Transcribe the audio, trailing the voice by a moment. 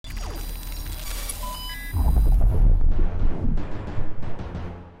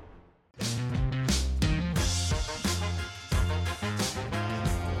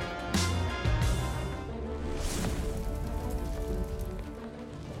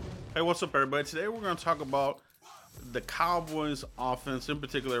Hey, what's up, everybody? Today we're going to talk about the Cowboys offense. In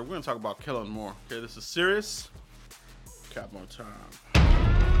particular, we're going to talk about Kellen Moore. Okay, this is serious. Cowboy time.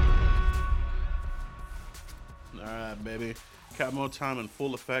 All right, baby. Cowboy time in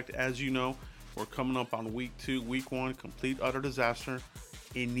full effect. As you know, we're coming up on week 2. Week 1, complete utter disaster.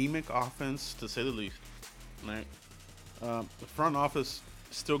 Anemic offense, to say the least. All right. The front office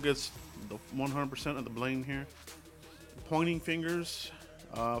still gets the 100% of the blame here. Pointing fingers.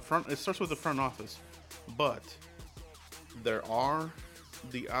 It starts with the front office, but there are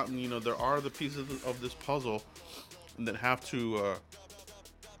there are the pieces of this puzzle that have to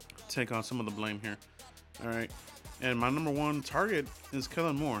take on some of the blame here. All right, and my number one target is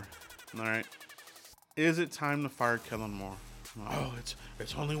Kellen Moore. All right, is it time to fire Kellen Moore? Oh,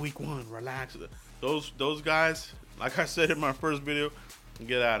 it's only week 1. Relax. Those guys, like I said in my first video,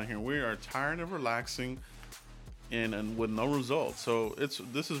 get out of here. We are tired of relaxing and with no results. So this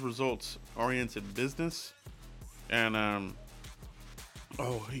is results oriented business, and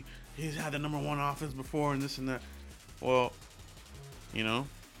oh, he's had the number 1 offense before and this and that. Well, you know,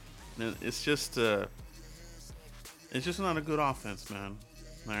 it's just not a good offense, man.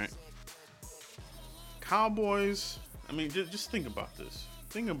 All right, Cowboys. I mean, just think about this.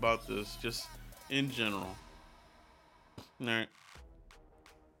 Think about this, just in general. All right,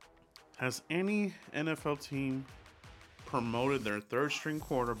 has any NFL team promoted their third string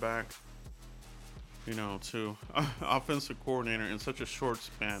quarterback, to offensive coordinator in such a short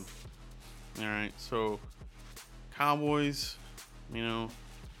span? All right, so Cowboys,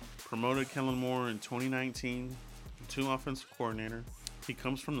 promoted Kellen Moore in 2019 to offensive coordinator. He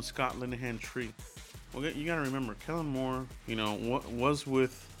comes from the Scott Linehan tree. Well, you got to remember, Kellen Moore, was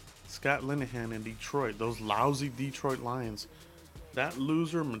with Scott Linehan in Detroit, those lousy Detroit Lions. That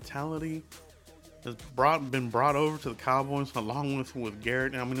loser mentality has been brought over to the Cowboys along with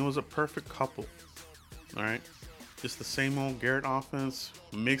Garrett. I mean, it was a perfect couple. All right, just the same old Garrett offense,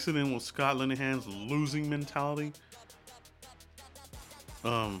 mix it in with Scott Linehan's losing mentality.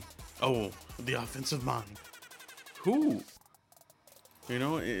 The offensive mind. Who?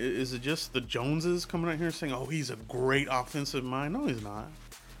 Is it just the Joneses coming out here saying, "Oh, he's a great offensive mind"? No, he's not.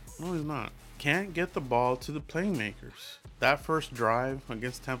 No, he's not. Can't get the ball to the playmakers. That first drive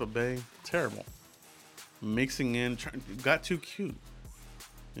against Tampa Bay, terrible. Mixing in, got too cute.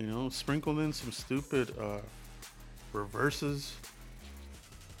 Sprinkled in some stupid reverses,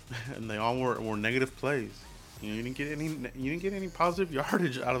 and they all were negative plays. You didn't get any positive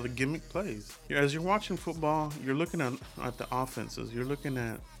yardage out of the gimmick plays. As you're watching football, you're looking at the offenses. You're looking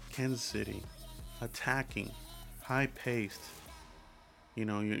at Kansas City attacking, high paced.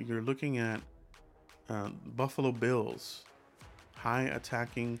 You're looking at Buffalo Bills, high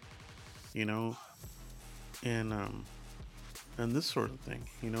attacking. And this sort of thing.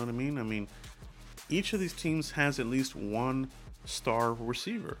 You know what I mean? I mean, each of these teams has at least one star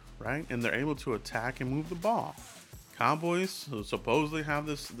receiver, right? And they're able to attack and move the ball. Cowboys supposedly have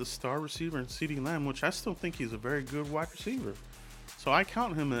this star receiver in CeeDee Lamb, which I still think he's a very good wide receiver. So I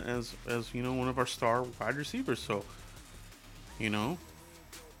count him as one of our star wide receivers. So,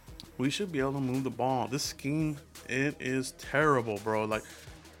 we should be able to move the ball. This scheme, it is terrible, bro. Like,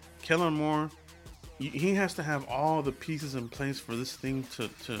 Kellen Moore, he has to have all the pieces in place for this thing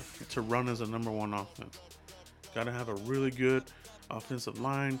to run as a number 1 offense. Got to have a really good offensive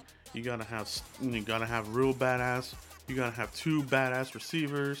line. You gotta have real badass. You gotta have 2 badass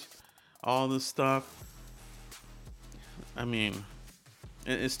receivers. All this stuff. I mean,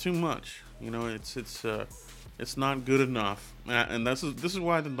 it's too much. It's not good enough. And this is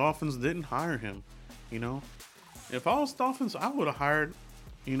why the Dolphins didn't hire him. If I was Dolphins, I would have hired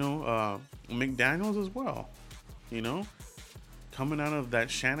McDaniels as well. Coming out of that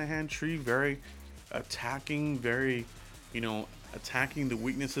Shanahan tree, very attacking, very, attacking the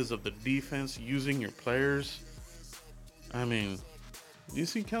weaknesses of the defense, using your players. I mean, do you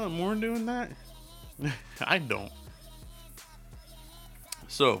see Kellen Moore doing that? I don't.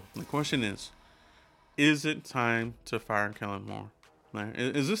 So the question is it time to fire Kellen Moore? Right.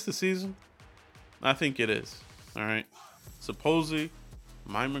 Is this the season? I think it is. All right. Supposedly,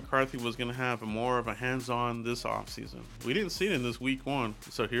 Mike McCarthy was going to have more of a hands-on this offseason. We didn't see it in this week 1.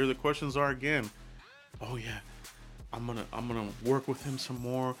 So here the questions are again. Oh yeah, I'm gonna work with him some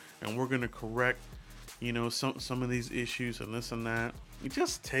more, and we're gonna correct, some of these issues and this and that. You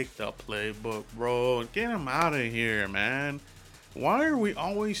just take the playbook, bro, and get him out of here, man. Why are we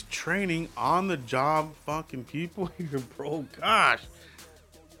always training on the job fucking people here, bro? Gosh.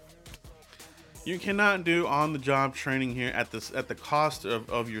 You cannot do on the job training here at the cost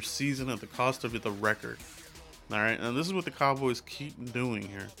of your season, at the cost of the record. All right, and this is what the Cowboys keep doing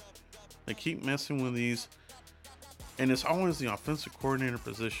here. They keep messing with these, and it's always the offensive coordinator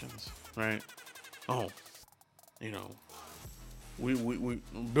positions, right? Oh, you know, we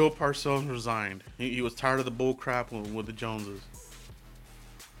Bill Parcells resigned. He was tired of the bull crap with the Joneses.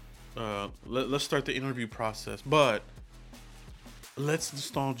 Let's start the interview process, but let's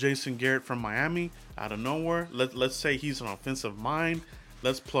install Jason Garrett from Miami out of nowhere. Let's say he's an offensive mind.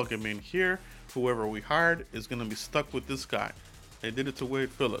 Let's plug him in here. Whoever we hired is going to be stuck with this guy. They did it to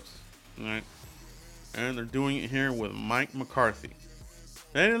Wade Phillips, right? And they're doing it here with Mike McCarthy.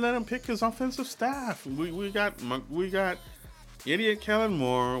 They didn't let him pick his offensive staff. We got idiot Kellen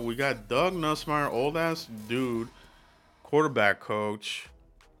Moore. We got Doug Nussmeier, old ass dude, quarterback coach.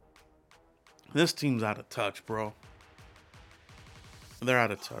 This team's out of touch, bro. They're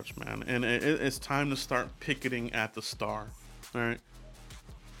out of touch, man. And it's time to start picketing at the star. All right.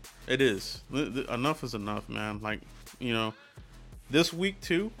 It is. Enough is enough, man. Like, you know, this week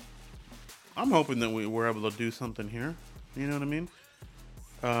too, I'm hoping that we're able to do something here. You know what I mean?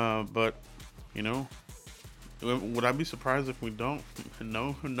 But, you know, would I be surprised if we don't?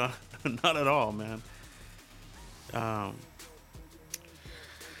 No, not at all, man.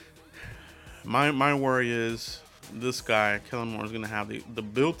 My worry is this guy, Kellen Moore, is going to have the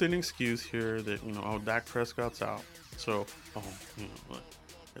built-in excuse here that, you know, oh, Dak Prescott's out. So, you know,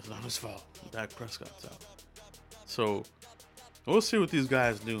 it's not his fault. Dak Prescott's out. So, we'll see what these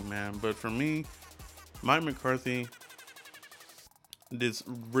guys do, man. But for me, Mike McCarthy did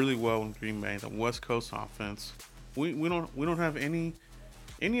really well in Green Bay. The West Coast offense. We don't have any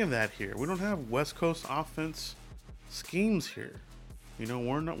of that here. We don't have West Coast offense schemes here. You know,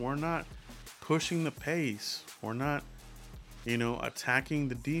 we're not pushing the pace. We're not, you know, attacking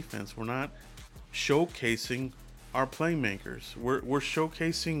the defense. We're not showcasing our playmakers. We're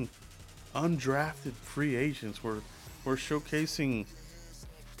showcasing undrafted free agents. We're showcasing,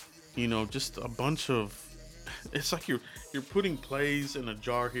 you know, just a bunch of. It's like you're putting plays in a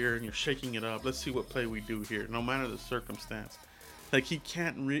jar here and you're shaking it up. Let's see what play we do here, no matter the circumstance. Like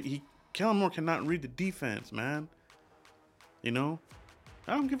Kellen Moore cannot read the defense, man. You know,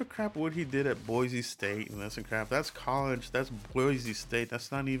 I don't give a crap what he did at Boise State and this and crap. That's college. That's Boise State.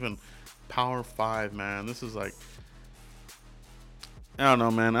 That's not even Power 5, man. This is like, I don't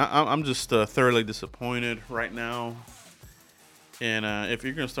know, man. I'm just thoroughly disappointed right now. And if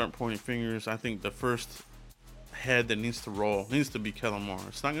you're gonna start pointing fingers, I think the first head that needs to roll needs to be Kellen Moore.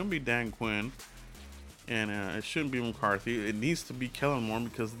 It's not gonna be Dan Quinn, and it shouldn't be McCarthy. It needs to be Kellen Moore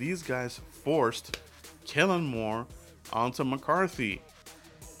because these guys forced Kellen Moore onto McCarthy.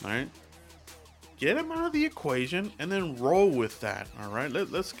 All right, get him out of the equation and then roll with that. All right,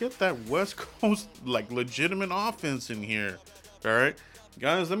 let's get that West Coast like legitimate offense in here. All right,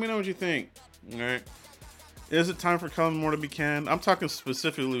 guys, let me know what you think. All right. Is it time for Kellen Moore to be canned? I'm talking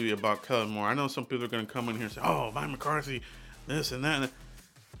specifically about Kellen Moore. I know some people are going to come in here and say, oh, Mike McCarthy, this and that.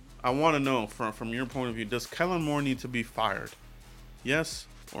 I want to know from your point of view, does Kellen Moore need to be fired? Yes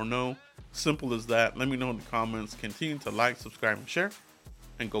or no? Simple as that. Let me know in the comments. Continue to like, subscribe, and share.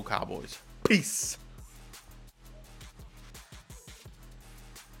 And go Cowboys. Peace.